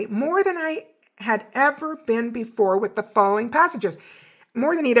greatly, more than I had ever been before with the following passages.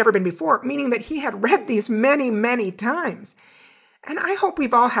 More than he'd ever been before, meaning that he had read these many, many times. And I hope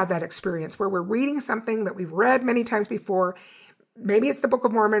we've all had that experience where we're reading something that we've read many times before. Maybe it's the Book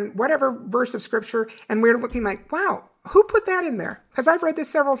of Mormon, whatever verse of scripture, and we're looking like, wow, who put that in there? Because I've read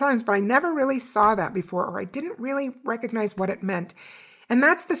this several times, but I never really saw that before, or I didn't really recognize what it meant. And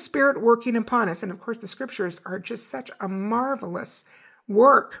that's the Spirit working upon us. And of course, the scriptures are just such a marvelous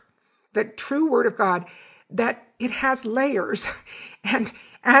work, that true word of God, that it has layers. And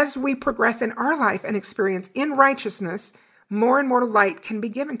as we progress in our life and experience in righteousness, more and more light can be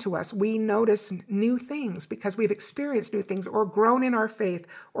given to us. We notice new things because we've experienced new things or grown in our faith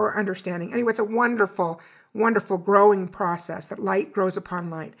or understanding. Anyway, it's a wonderful, wonderful growing process that light grows upon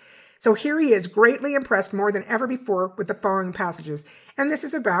light. So here he is, greatly impressed more than ever before with the following passages. And this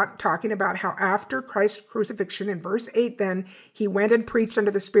is talking about how after Christ's crucifixion in verse 8, then he went and preached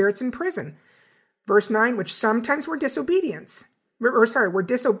unto the spirits in prison. Verse 9, which sometimes were disobedient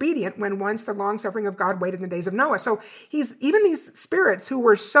when once the long suffering of God waited in the days of Noah. So even these spirits who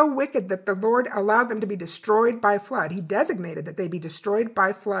were so wicked that the Lord allowed them to be destroyed by flood. He designated that they be destroyed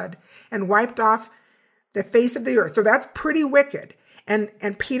by flood and wiped off the face of the earth. So that's pretty wicked. And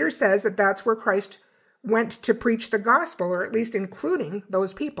Peter says that that's where Christ went to preach the gospel, or at least including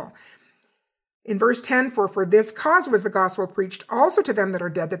those people. In verse 10, for this cause was the gospel preached also to them that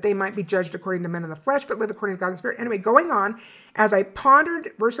are dead, that they might be judged according to men in the flesh, but live according to God in the Spirit. Anyway, going on, as I pondered,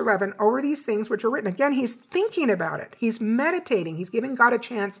 verse 11, over these things which are written. Again, he's thinking about it. He's meditating. He's giving God a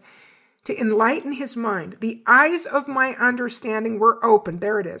chance to enlighten his mind. The eyes of my understanding were opened.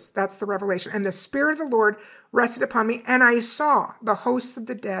 There it is. That's the revelation. And the Spirit of the Lord rested upon me, and I saw the hosts of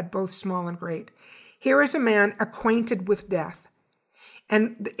the dead, both small and great. Here is a man acquainted with death.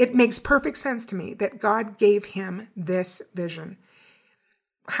 And it makes perfect sense to me that God gave him this vision.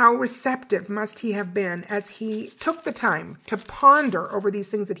 How receptive must he have been as he took the time to ponder over these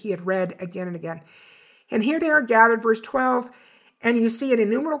things that he had read again and again. And here they are gathered, verse 12, and you see an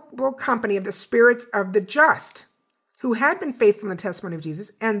innumerable company of the spirits of the just who had been faithful in the testimony of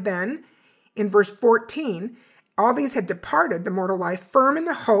Jesus. And then in verse 14, all these had departed the mortal life, firm in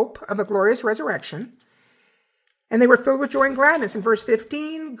the hope of a glorious resurrection. And they were filled with joy and gladness. In verse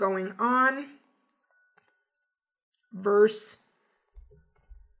 15, going on, verse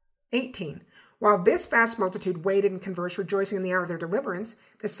 18. While this vast multitude waited and conversed, rejoicing in the hour of their deliverance,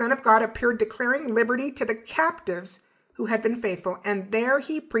 the Son of God appeared, declaring liberty to the captives who had been faithful. And there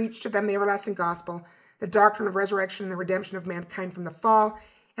he preached to them the everlasting gospel, the doctrine of resurrection and the redemption of mankind from the fall,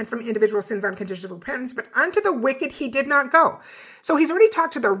 and from individual sins on conditions of repentance, but unto the wicked he did not go. So he's already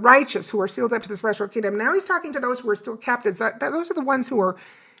talked to the righteous who are sealed up to the celestial kingdom. Now he's talking to those who are still captives. Those are the ones who are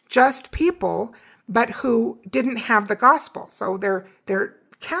just people, but who didn't have the gospel. So they're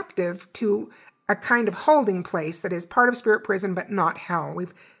captive to a kind of holding place that is part of spirit prison, but not hell.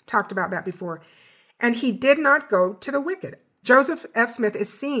 We've talked about that before. And he did not go to the wicked. Joseph F. Smith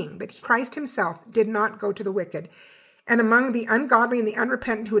is seeing that Christ himself did not go to the wicked. And among the ungodly and the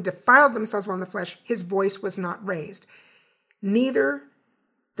unrepentant who had defiled themselves while in the flesh, his voice was not raised. Neither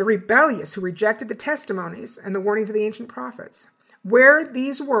the rebellious who rejected the testimonies and the warnings of the ancient prophets. Where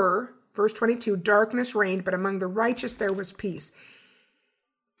these were, verse 22, darkness reigned, but among the righteous there was peace.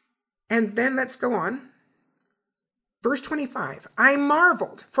 And then let's go on. Verse 25, I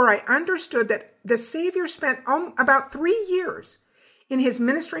marveled, for I understood that the Savior spent about 3 years in his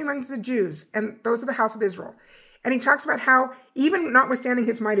ministry among the Jews and those of the house of Israel. And he talks about how, even notwithstanding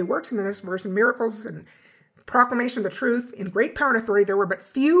his mighty works in this verse, and miracles and proclamation of the truth, in great power and authority, there were but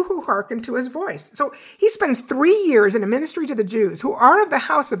few who hearkened to his voice. So he spends 3 years in a ministry to the Jews, who are of the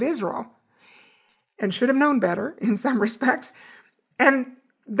house of Israel, and should have known better in some respects, and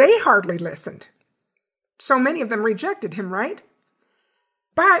they hardly listened. So many of them rejected him, right?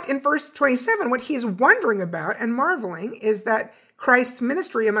 But in verse 27, what he's wondering about and marveling is that Christ's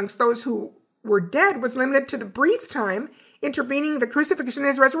ministry amongst those who were dead was limited to the brief time intervening the crucifixion and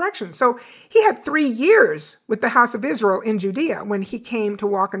his resurrection. So he had 3 years with the house of Israel in Judea when he came to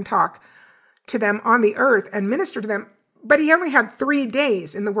walk and talk to them on the earth and minister to them. But he only had 3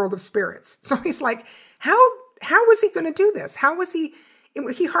 days in the world of spirits. So he's like, how was he going to do this? How was he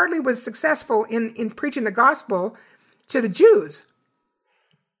hardly was successful in preaching the gospel to the Jews.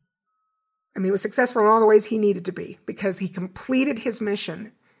 I mean, he was successful in all the ways he needed to be because he completed his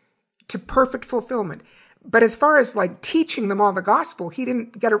mission to perfect fulfillment. But as far as like teaching them all the gospel, he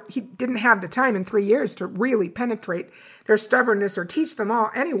didn't have the time in 3 years to really penetrate their stubbornness or teach them all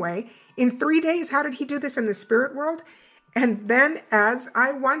anyway. In 3 days, how did he do this in the spirit world? And then as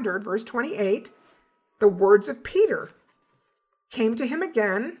I wondered, verse 28, the words of Peter came to him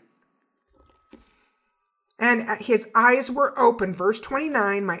again, and his eyes were opened. Verse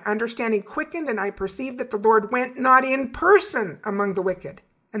 29, my understanding quickened, and I perceived that the Lord went not in person among the wicked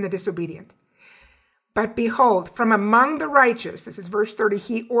and the disobedient. But behold, from among the righteous, this is verse 30,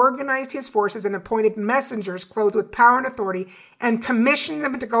 he organized his forces and appointed messengers clothed with power and authority and commissioned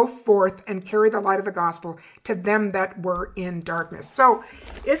them to go forth and carry the light of the gospel to them that were in darkness. So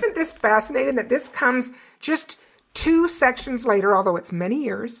isn't this fascinating that this comes just 2 sections later, although it's many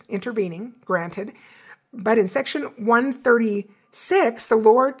years intervening, granted. But in section 136, the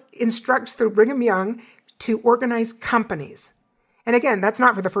Lord instructs through Brigham Young to organize companies. And again, that's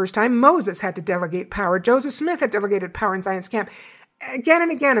not for the first time. Moses had to delegate power. Joseph Smith had delegated power in Zion's camp. Again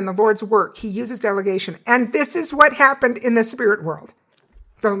and again in the Lord's work, he uses delegation. And this is what happened in the spirit world.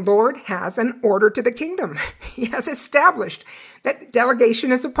 The Lord has an order to the kingdom. He has established that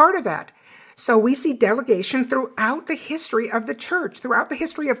delegation is a part of that. So we see delegation throughout the history of the church, throughout the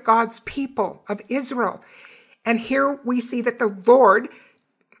history of God's people, of Israel. And here we see that the Lord,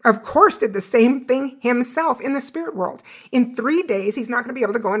 of course, did the same thing himself in the spirit world. In 3 days, he's not going to be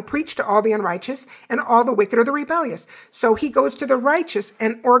able to go and preach to all the unrighteous and all the wicked or the rebellious. So he goes to the righteous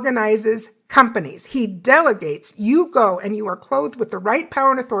and organizes companies. He delegates. You go and you are clothed with the right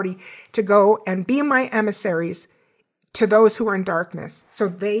power and authority to go and be my emissaries to those who are in darkness. So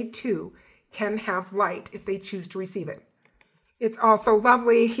they too can have light if they choose to receive it. It's also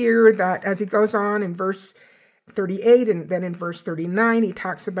lovely here that as he goes on in verse 38 and then in verse 39, he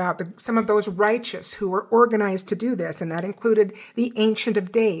talks about some of those righteous who were organized to do this, and that included the Ancient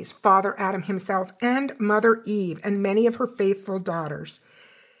of Days, Father Adam himself, and Mother Eve, and many of her faithful daughters.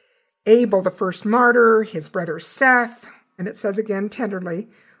 Abel, the first martyr, his brother Seth, and it says again tenderly,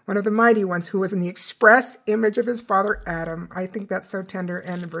 one of the mighty ones who was in the express image of his father Adam. I think that's so tender.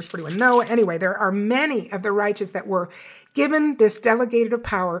 And in verse 41, no, anyway, there are many of the righteous that were given this delegated of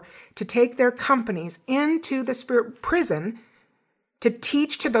power to take their companies into the spirit prison to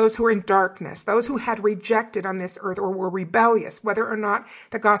teach to those who were in darkness, those who had rejected on this earth or were rebellious, whether or not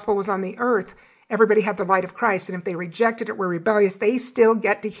the gospel was on the earth. Everybody had the light of Christ, and if they rejected it, were rebellious, they still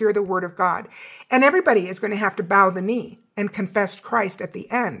get to hear the word of God. And everybody is going to have to bow the knee and confess Christ at the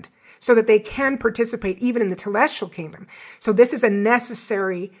end so that they can participate even in the celestial kingdom. So this is a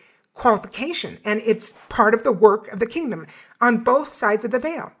necessary qualification, and it's part of the work of the kingdom on both sides of the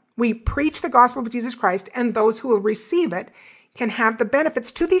veil. We preach the gospel of Jesus Christ, and those who will receive it can have the benefits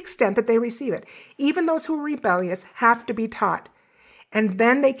to the extent that they receive it. Even those who are rebellious have to be taught. And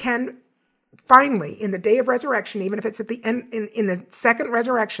then they can finally, in the day of resurrection, even if it's at the end, in the second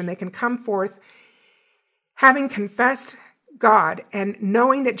resurrection, they can come forth having confessed God and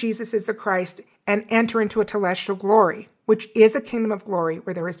knowing that Jesus is the Christ and enter into a telestial glory, which is a kingdom of glory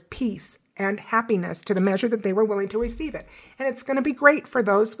where there is peace and happiness to the measure that they were willing to receive it. And it's going to be great for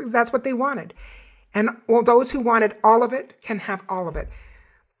those because that's what they wanted. And well, those who wanted all of it can have all of it.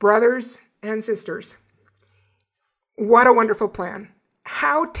 Brothers and sisters, what a wonderful plan.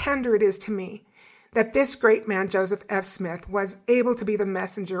 How tender it is to me that this great man, Joseph F. Smith, was able to be the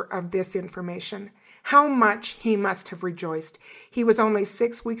messenger of this information. How much he must have rejoiced. He was only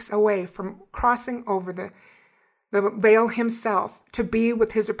 6 weeks away from crossing over the veil himself to be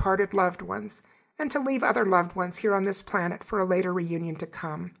with his departed loved ones and to leave other loved ones here on this planet for a later reunion to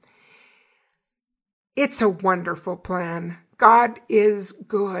come. It's a wonderful plan. God is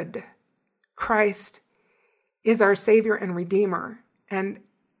good. Christ is our Savior and Redeemer, and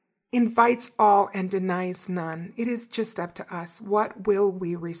invites all and denies none. It is just up to us. What will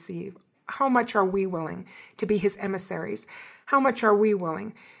we receive? How much are we willing to be his emissaries? How much are we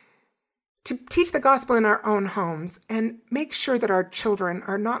willing to teach the gospel in our own homes and make sure that our children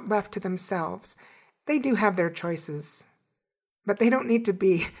are not left to themselves? They do have their choices, but they don't need to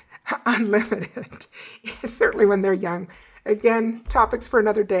be unlimited, certainly when they're young. Again, topics for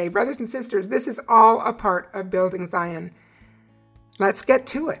another day. Brothers and sisters, this is all a part of building Zion. Let's get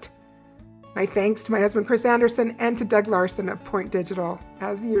to it. My thanks to my husband, Chris Anderson, and to Doug Larson of Point Digital.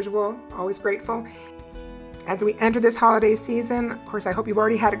 As usual, always grateful. As we enter this holiday season, of course, I hope you've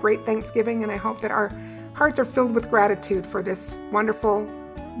already had a great Thanksgiving, and I hope that our hearts are filled with gratitude for this wonderful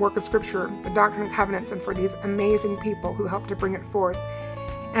work of Scripture, the Doctrine and Covenants, and for these amazing people who helped to bring it forth.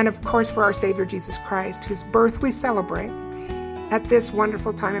 And of course, for our Savior, Jesus Christ, whose birth we celebrate at this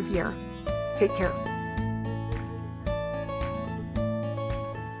wonderful time of year. Take care.